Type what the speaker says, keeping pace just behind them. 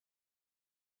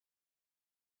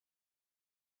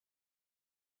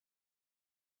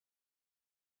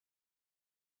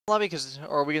lobby,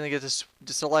 or are we gonna get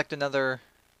to select another?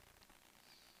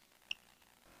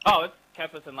 Oh, it's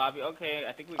kept us in lobby. Okay,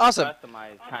 I think we can Awesome.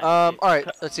 customize kind of All right.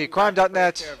 Let's see.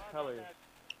 Crime.net.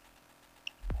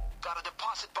 Got a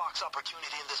deposit box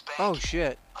opportunity in this bank. Oh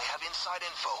shit. I have inside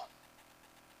info.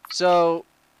 So,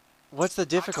 what's the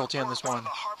difficulty on this one?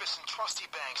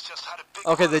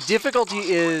 Okay, the difficulty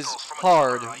is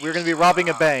hard. We're going to be robbing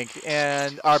a bank,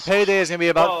 and our payday is going to be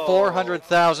about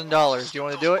 $400,000. Do you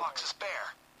want to do it?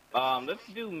 Let's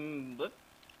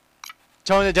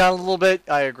Tone it down a little bit?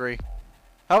 I agree.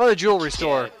 How about a jewelry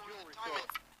store?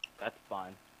 That's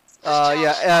fine.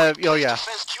 Yeah, oh yeah.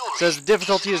 Says the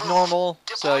difficulty is normal,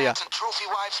 so yeah.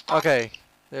 Okay,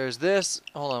 there's this.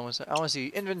 Hold on one second. I want to see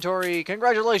inventory.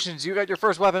 Congratulations, you got your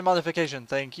first weapon modification.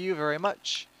 Thank you very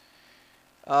much.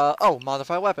 Oh,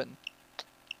 modify weapon.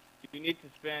 You need to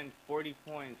spend 40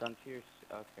 points on tier.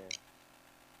 Okay.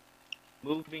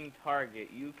 Moving target.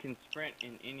 You can sprint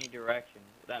in any direction.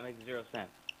 That makes 0 sense.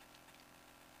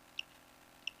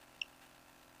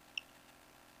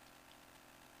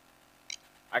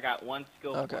 I got 1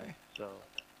 skill point, so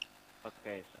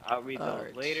okay. So I'll read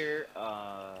those later.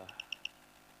 All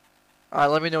right,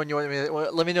 let me know when you want me.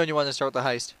 Let me know when you want to start the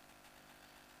heist.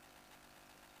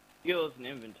 Skills and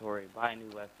inventory. Buy a new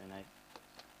weapon.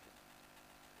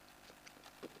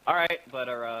 All right, but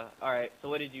all right. So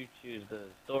what did you choose? The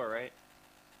store, right?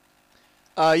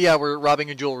 Yeah, we're robbing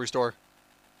a jewelry store.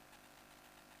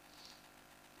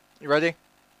 You ready?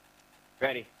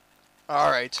 Ready. All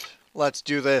right, let's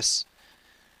do this.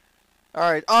 All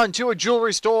right, on to a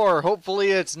jewelry store.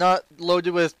 Hopefully it's not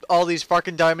loaded with all these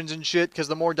fucking diamonds and shit, because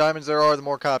the more diamonds there are, the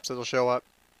more cops that'll show up.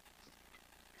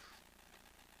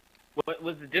 What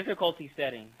was the difficulty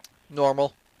setting?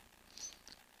 Normal.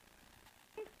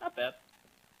 Not bad.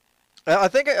 I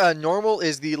think normal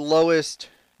is the lowest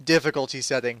difficulty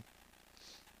setting.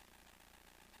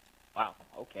 Wow,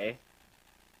 okay.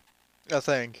 I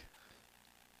think.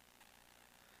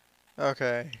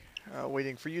 Okay,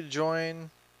 waiting for you to join.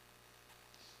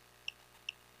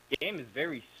 The game is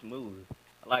very smooth.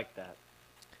 I like that.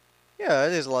 Yeah,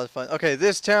 it is a lot of fun. Okay,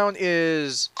 this town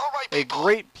is a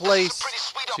great place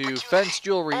to fence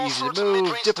jewelry, easy to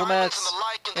move, diplomats,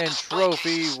 and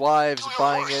trophy wives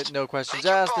buying it, no questions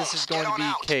asked. This is going to be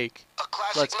cake.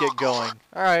 Let's get going.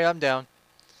 Alright, I'm down.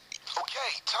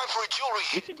 Okay, time for a jewelry.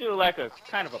 We should do like a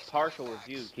kind of a partial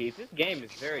review, Keith. This game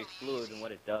is very fluid in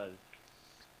what it does.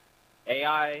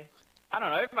 AI, I don't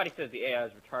know, everybody says the AI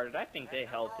is retarded. I think they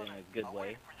helped in a good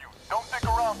way. Don't stick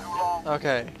around too long.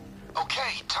 Okay.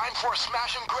 Okay, time for a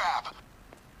smash and grab.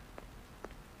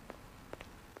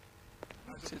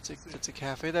 It's a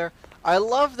cafe there. I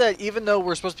love that even though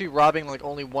we're supposed to be robbing like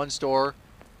only one store,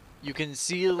 you can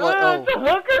see like It's a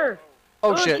hooker!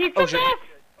 Oh shit! Keith, oh shit! Back.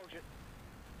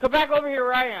 Come back over here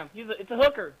where I am. It's a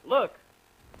hooker. Look.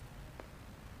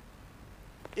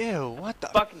 Ew! What the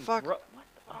fuck? What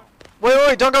the,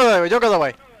 Wait! Don't go that way! Don't go that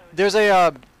way! There's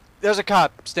a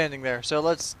cop standing there. So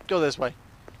let's go this way.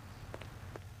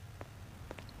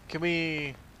 Can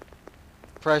we?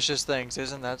 Precious things,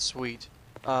 isn't that sweet?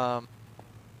 The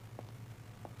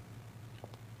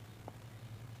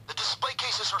display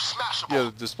cases are smashable. Yeah,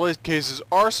 the display cases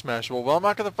are smashable. Well, I'm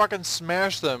not gonna fucking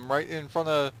smash them right in front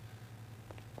of...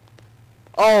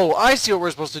 Oh, I see what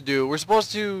we're supposed to do. We're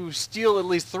supposed to steal at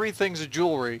least 3 things of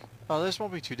jewelry. Oh, this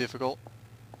won't be too difficult.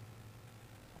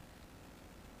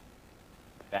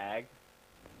 Bag.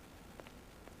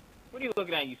 What are you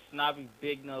looking at, you snobby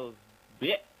big-nosed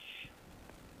bitch?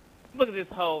 Look at this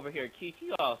hoe over here, Keith.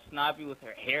 She all snobby with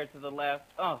her hair to the left.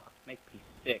 Oh, makes me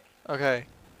sick. Okay.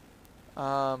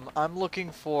 I'm looking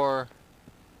for...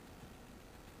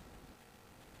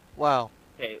 Wow.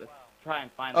 Okay, let's try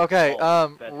and find Okay,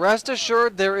 the rest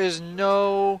assured there is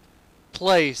no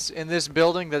place in this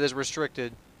building that is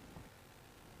restricted.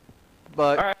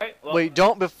 But, Alright, well, wait,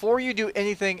 don't, before you do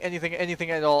anything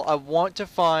at all, I want to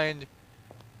find,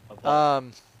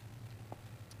 damn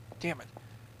it.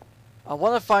 I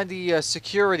want to find the,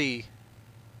 security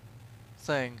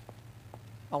thing.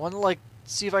 I want to, like,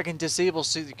 see if I can disable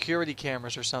security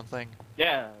cameras or something.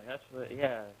 yeah, that's what,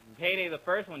 yeah. Payday, the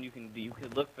first one, you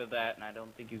could look for that, and I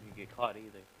don't think you could get caught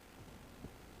either.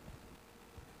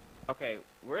 Okay,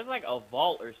 where's like a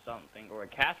vault or something, or a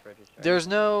cash register? There's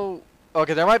no...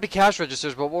 Okay, there might be cash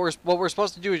registers, but what we're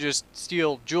supposed to do is just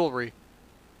steal jewelry.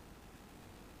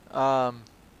 Wow,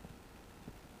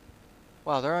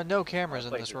 there are no cameras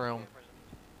in this room.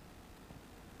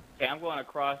 Okay, I'm going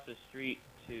across the street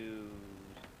to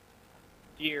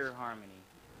Deer Harmony.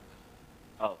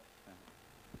 Oh.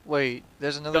 Wait,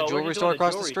 there's another jewelry store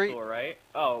across the street? Store, right?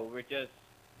 Oh, we're just...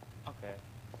 Okay.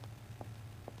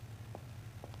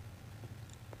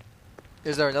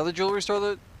 Is there another jewelry store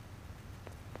that...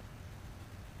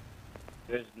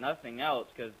 There's nothing else,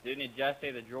 because didn't it just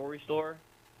say the jewelry store?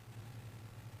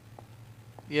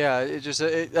 Yeah, it just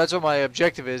that's what my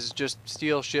objective is, just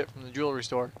steal shit from the jewelry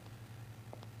store.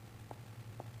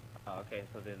 Oh, okay,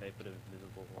 so then they put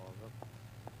invisible walls up.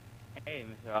 Hey,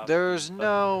 Mr. Officer, There's you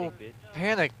no fucking bitch.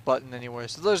 panic button anywhere,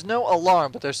 so there's no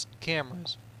alarm, but there's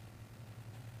cameras.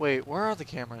 Wait, where are the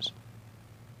cameras?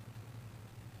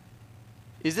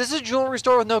 Is this a jewelry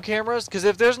store with no cameras? Because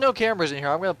if there's no cameras in here,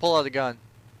 I'm gonna pull out a gun.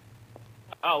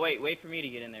 Oh, wait for me to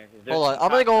get in there. Hold on, I'm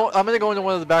gonna go into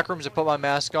one of the back rooms and put my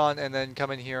mask on, and then come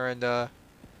in here and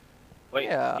Wait,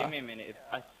 yeah. give me a minute.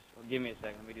 Give me a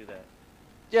second, let me do that.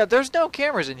 Yeah, there's no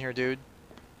cameras in here, dude.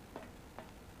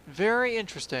 Very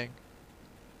interesting.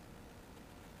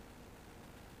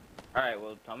 Alright,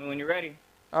 well, tell me when you're ready.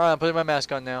 Alright, I'm putting my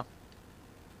mask on now.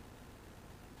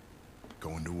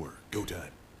 Going to work. Go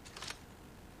time.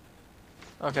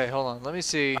 Okay, hold on, let me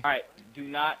see. Alright, do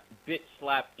not bitch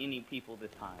slap any people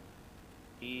this time.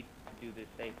 Need to do this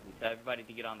safely. Tell everybody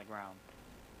to get on the ground.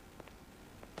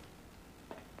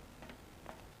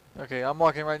 Okay, I'm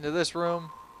walking right into this room.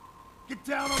 Get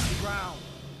down on the ground.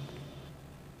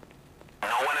 No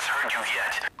one has heard you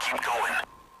yet. Keep going.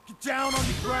 Get down on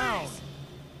the ground.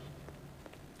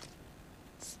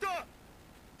 Stop.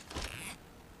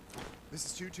 This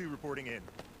is 2-2 reporting in.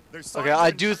 There's Okay,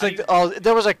 I do think that, oh,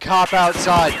 there was a cop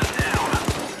outside.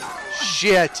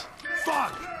 Shit.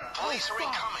 Fuck. Police are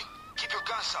incoming. Keep your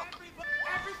guns up.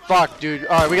 Fuck, dude.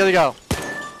 Alright, we gotta go.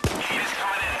 Heat is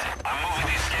coming in. I'm moving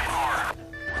the escape car.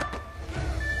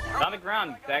 Get on the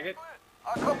ground, you faggot.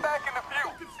 I'll come back in a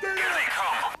few. Here they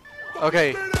come.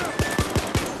 Okay.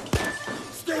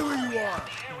 Stay where you are.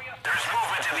 There's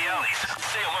movement in the alleys.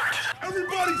 Stay alert.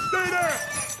 Everybody stay there.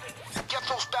 Get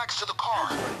those bags to the car.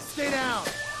 Stay down.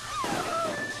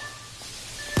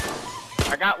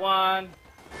 I got one.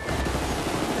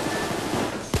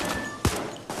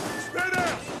 Stay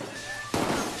there.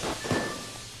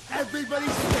 Everybody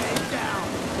stay down.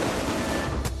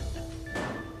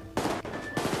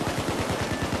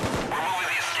 We're moving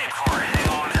the escape car. Hang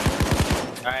on.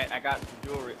 Alright, I got some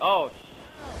jewelry. Oh,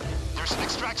 There's an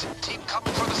extraction team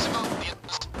coming for the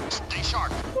civilians. Stay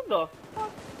sharp. what the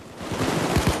fuck?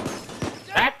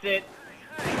 That's it.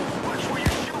 Watch where you're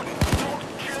shooting. Don't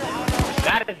kill.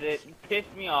 That is it. You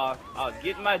pissed me off. I'll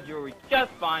get my jewelry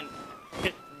just fine.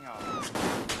 Pissed me off.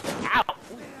 Ow!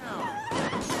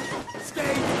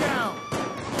 Stay down.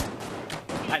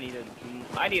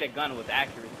 I need a gun with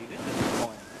accuracy. This is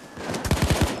annoying.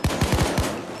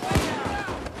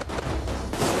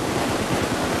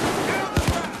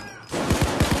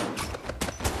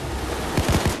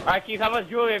 Alright, Keith, how much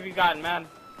jewelry have you gotten, man?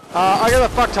 I got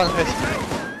a fuck ton of it.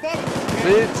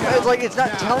 But it's like, it's not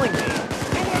telling me.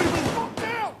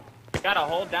 You gotta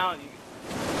hold down.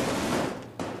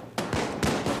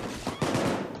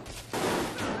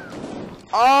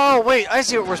 Oh, wait, I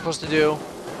see what we're supposed to do.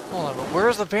 Hold on, but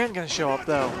where's the van gonna show up,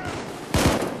 though?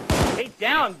 Hey,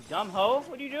 down, dumb hoe.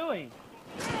 What are you doing?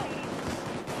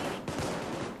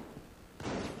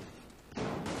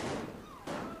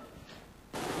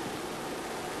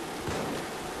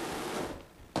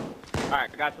 Alright,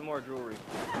 I got some more jewelry.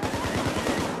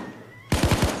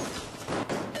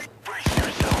 Brace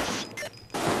yourselves.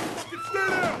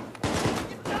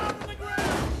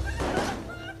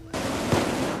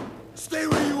 Stay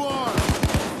where you are.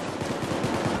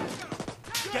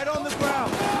 Get on the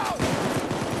ground.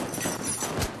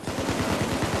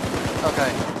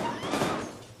 Okay.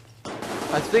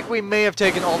 I think we may have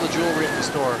taken all the jewelry in the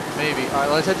store. Maybe. Alright,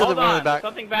 let's head to the Hold one in on, the back.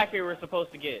 something back here we're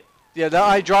supposed to get. Yeah,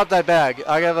 I dropped that bag.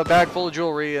 I have a bag full of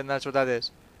jewelry, and that's what that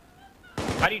is.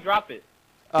 How do you drop it?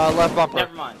 Left bumper.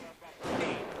 Never mind.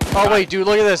 Oh, wait, dude,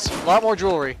 look at this. A lot more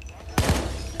jewelry.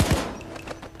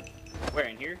 Where,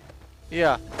 in here?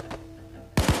 Yeah.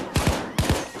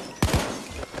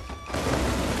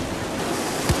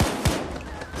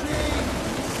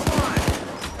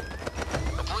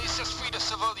 The police just freed a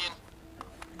civilian.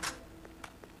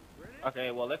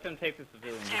 Okay, well, let them take the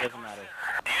civilian. It doesn't matter.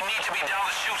 You need to be down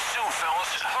the chute soon,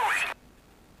 fellas.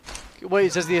 Hurry. Wait,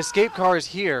 it says the escape car is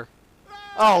here.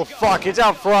 Oh, fuck, it's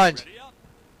out front.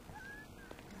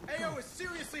 Ayo is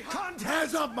seriously hot.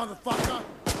 Hands up, motherfucker.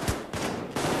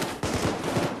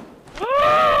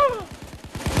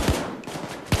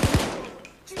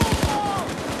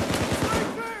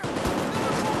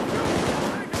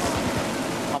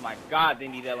 Oh my god, they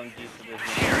need LMGs for this.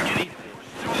 Here, get it.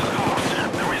 Through the coast.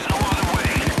 There is no other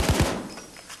way.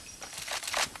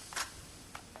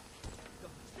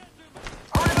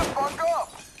 Hurry the fuck up.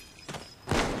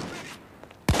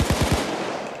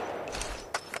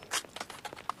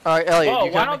 All right, Elliot. Whoa,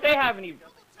 You why coming? don't they have any?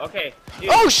 Okay. Dude,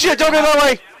 Oh shit! Don't go that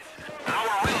way.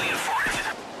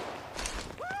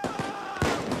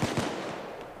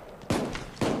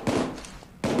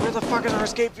 Where the fuck is our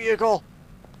escape vehicle?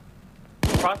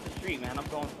 Across the street, man. I'm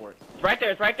going for it. It's right there.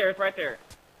 It's right there. It's right there.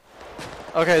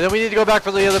 Okay, then we need to go back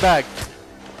for the other bag.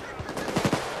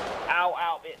 Ow,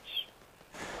 ow, bitch.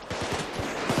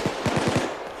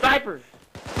 Snipers.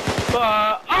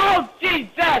 Oh,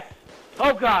 Jesus!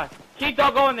 Oh, God. Keith,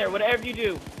 don't go in there. Whatever you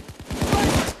do.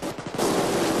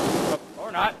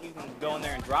 Or not. You can go in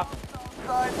there and drop them.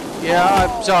 Yeah,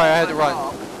 I'm sorry. I had to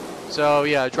run. So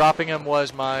yeah, dropping him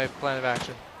was my plan of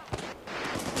action.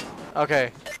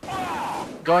 Okay.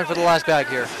 Going for the last bag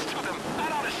here.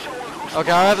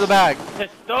 Okay, I have the bag.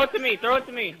 Just throw it to me. Throw it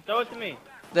to me. Throw it to me.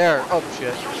 There. Oh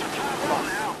shit.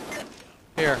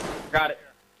 Here. Got it.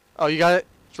 Oh, you got it?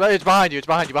 It's right. It's behind you. It's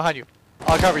behind you. Behind you.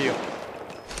 I'll cover you.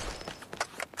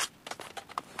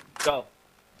 Go.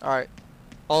 Alright.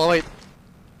 Oh, wait.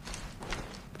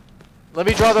 Let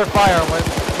me draw their fire.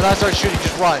 When I start shooting,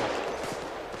 just run.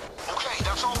 Okay,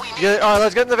 that's all we need. Get it. Alright,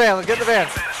 let's get in the van. Let's get in the van.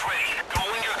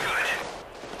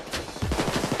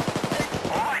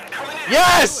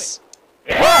 Yes!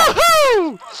 Yeah.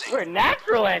 Woohoo! We're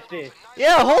natural at this.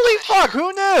 Yeah, holy fuck,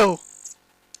 who knew?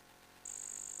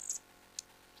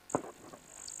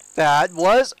 That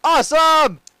was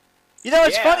awesome! You know,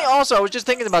 it's Yeah. funny also, I was just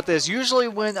thinking about this. Usually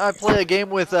when I play a game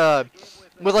with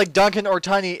like Duncan or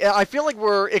Tiny, I feel like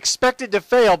we're expected to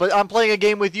fail, but I'm playing a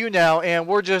game with you now, and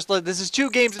we're just like, this is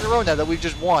 2 games in a row now that we've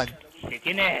just won.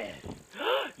 Chicken ass.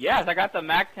 Yes, I got the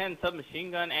MAC-10 submachine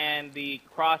gun and the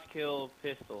cross-kill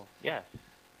pistol. Yes.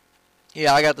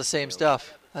 Yeah, I got the same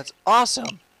stuff. That's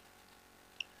awesome.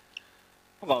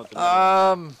 I'm going with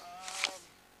the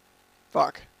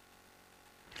Fuck.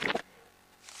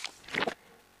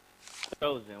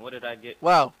 Chosen. What did I get?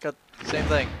 Wow, got the same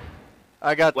thing.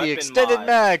 I got the Weapon extended mod.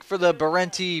 mag for the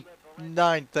Berenti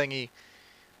 9 thingy.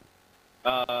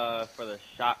 For the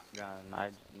shotgun.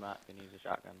 I'm not gonna use a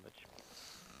shotgun, but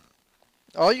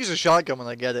I'll use a shotgun when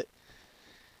I get it.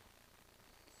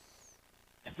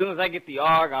 as soon as I get the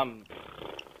AUG,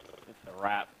 it's a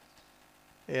wrap.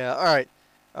 Yeah, alright.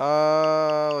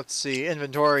 Let's see.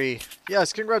 Inventory.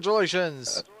 Yes,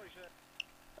 congratulations.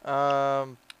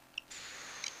 Oh,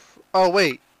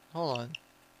 wait. Hold on.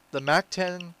 The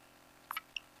MAC-10.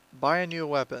 Buy a new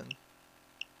weapon.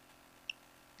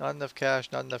 Not enough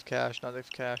cash, not enough cash, not enough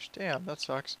cash. Damn, that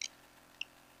sucks.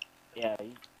 Yeah.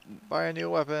 Buy a new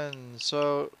weapon.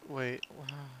 So, wait. Wow.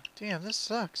 Damn, this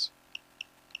sucks.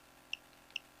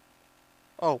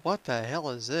 Oh, what the hell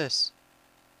is this?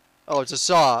 Oh, it's a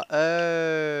saw.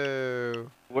 Oh.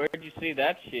 Where did you see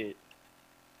that shit?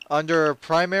 Under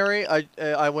primary,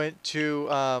 I went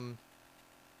to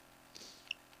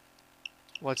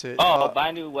what's it? Oh, buy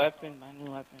a new weapon. Buy a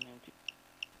new weapon.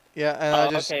 Yeah, and I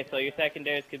just Okay, so your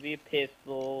secondaries could be a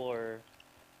pistol or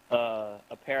a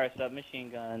pair of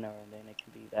submachine gun, or then it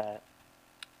could be that.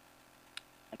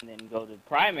 And then go to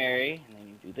primary, and then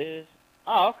you do this.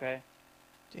 Oh, okay.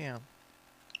 damn.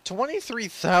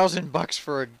 $23,000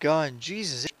 for a gun.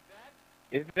 Jesus.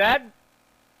 Is that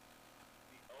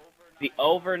the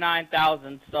over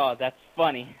 9,000 saw? That's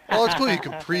funny. Oh, it's cool. You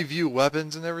can preview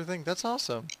weapons and everything. That's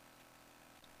awesome.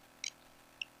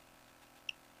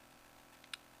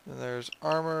 Then there's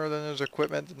armor. Then there's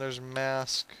equipment. Then there's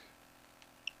mask.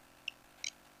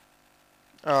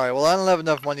 All right. Well, I don't have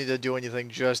enough money to do anything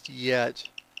just yet.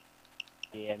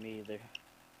 Yeah, me either.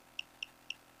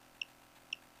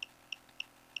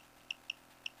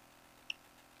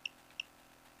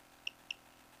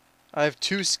 I have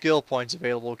 2 skill points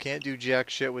available. Can't do jack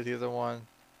shit with either one.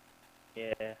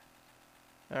 Yeah.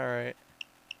 Alright.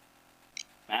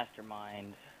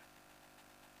 Mastermind.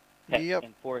 Yep.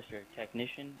 Enforcer.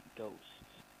 Technician. Ghost.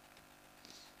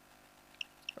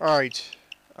 Alright.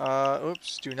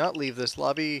 Oops. Do not leave this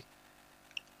lobby.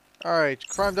 Alright.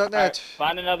 Crime.net. Alright,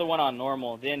 find another one on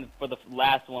normal. Then for the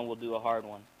last one, we'll do a hard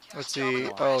one. Let's see.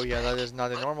 Oh, yeah. That is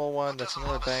not a normal one. That's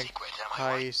another bank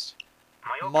heist.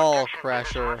 Mall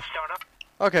Crasher.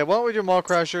 Okay, why don't we do Mall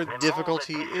Crasher?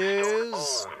 Difficulty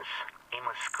is...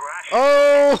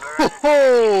 Oh! Ho,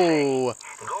 ho!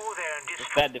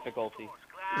 What's that difficulty?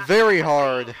 Very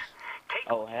hard.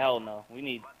 Oh, hell no. We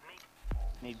need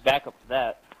backup for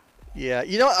that. Yeah,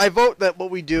 you know, I vote that what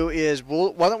we do is,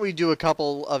 why don't we do a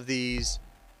couple of these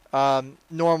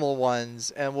normal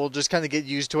ones, and we'll just kind of get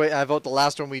used to it. And I vote the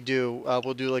last one we do,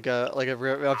 we'll do like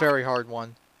a very hard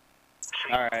one.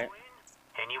 Alright.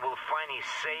 And you will find his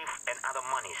safe and other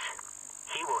monies.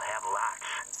 He will have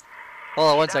lots. Hold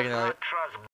on one second, Elliot. Trust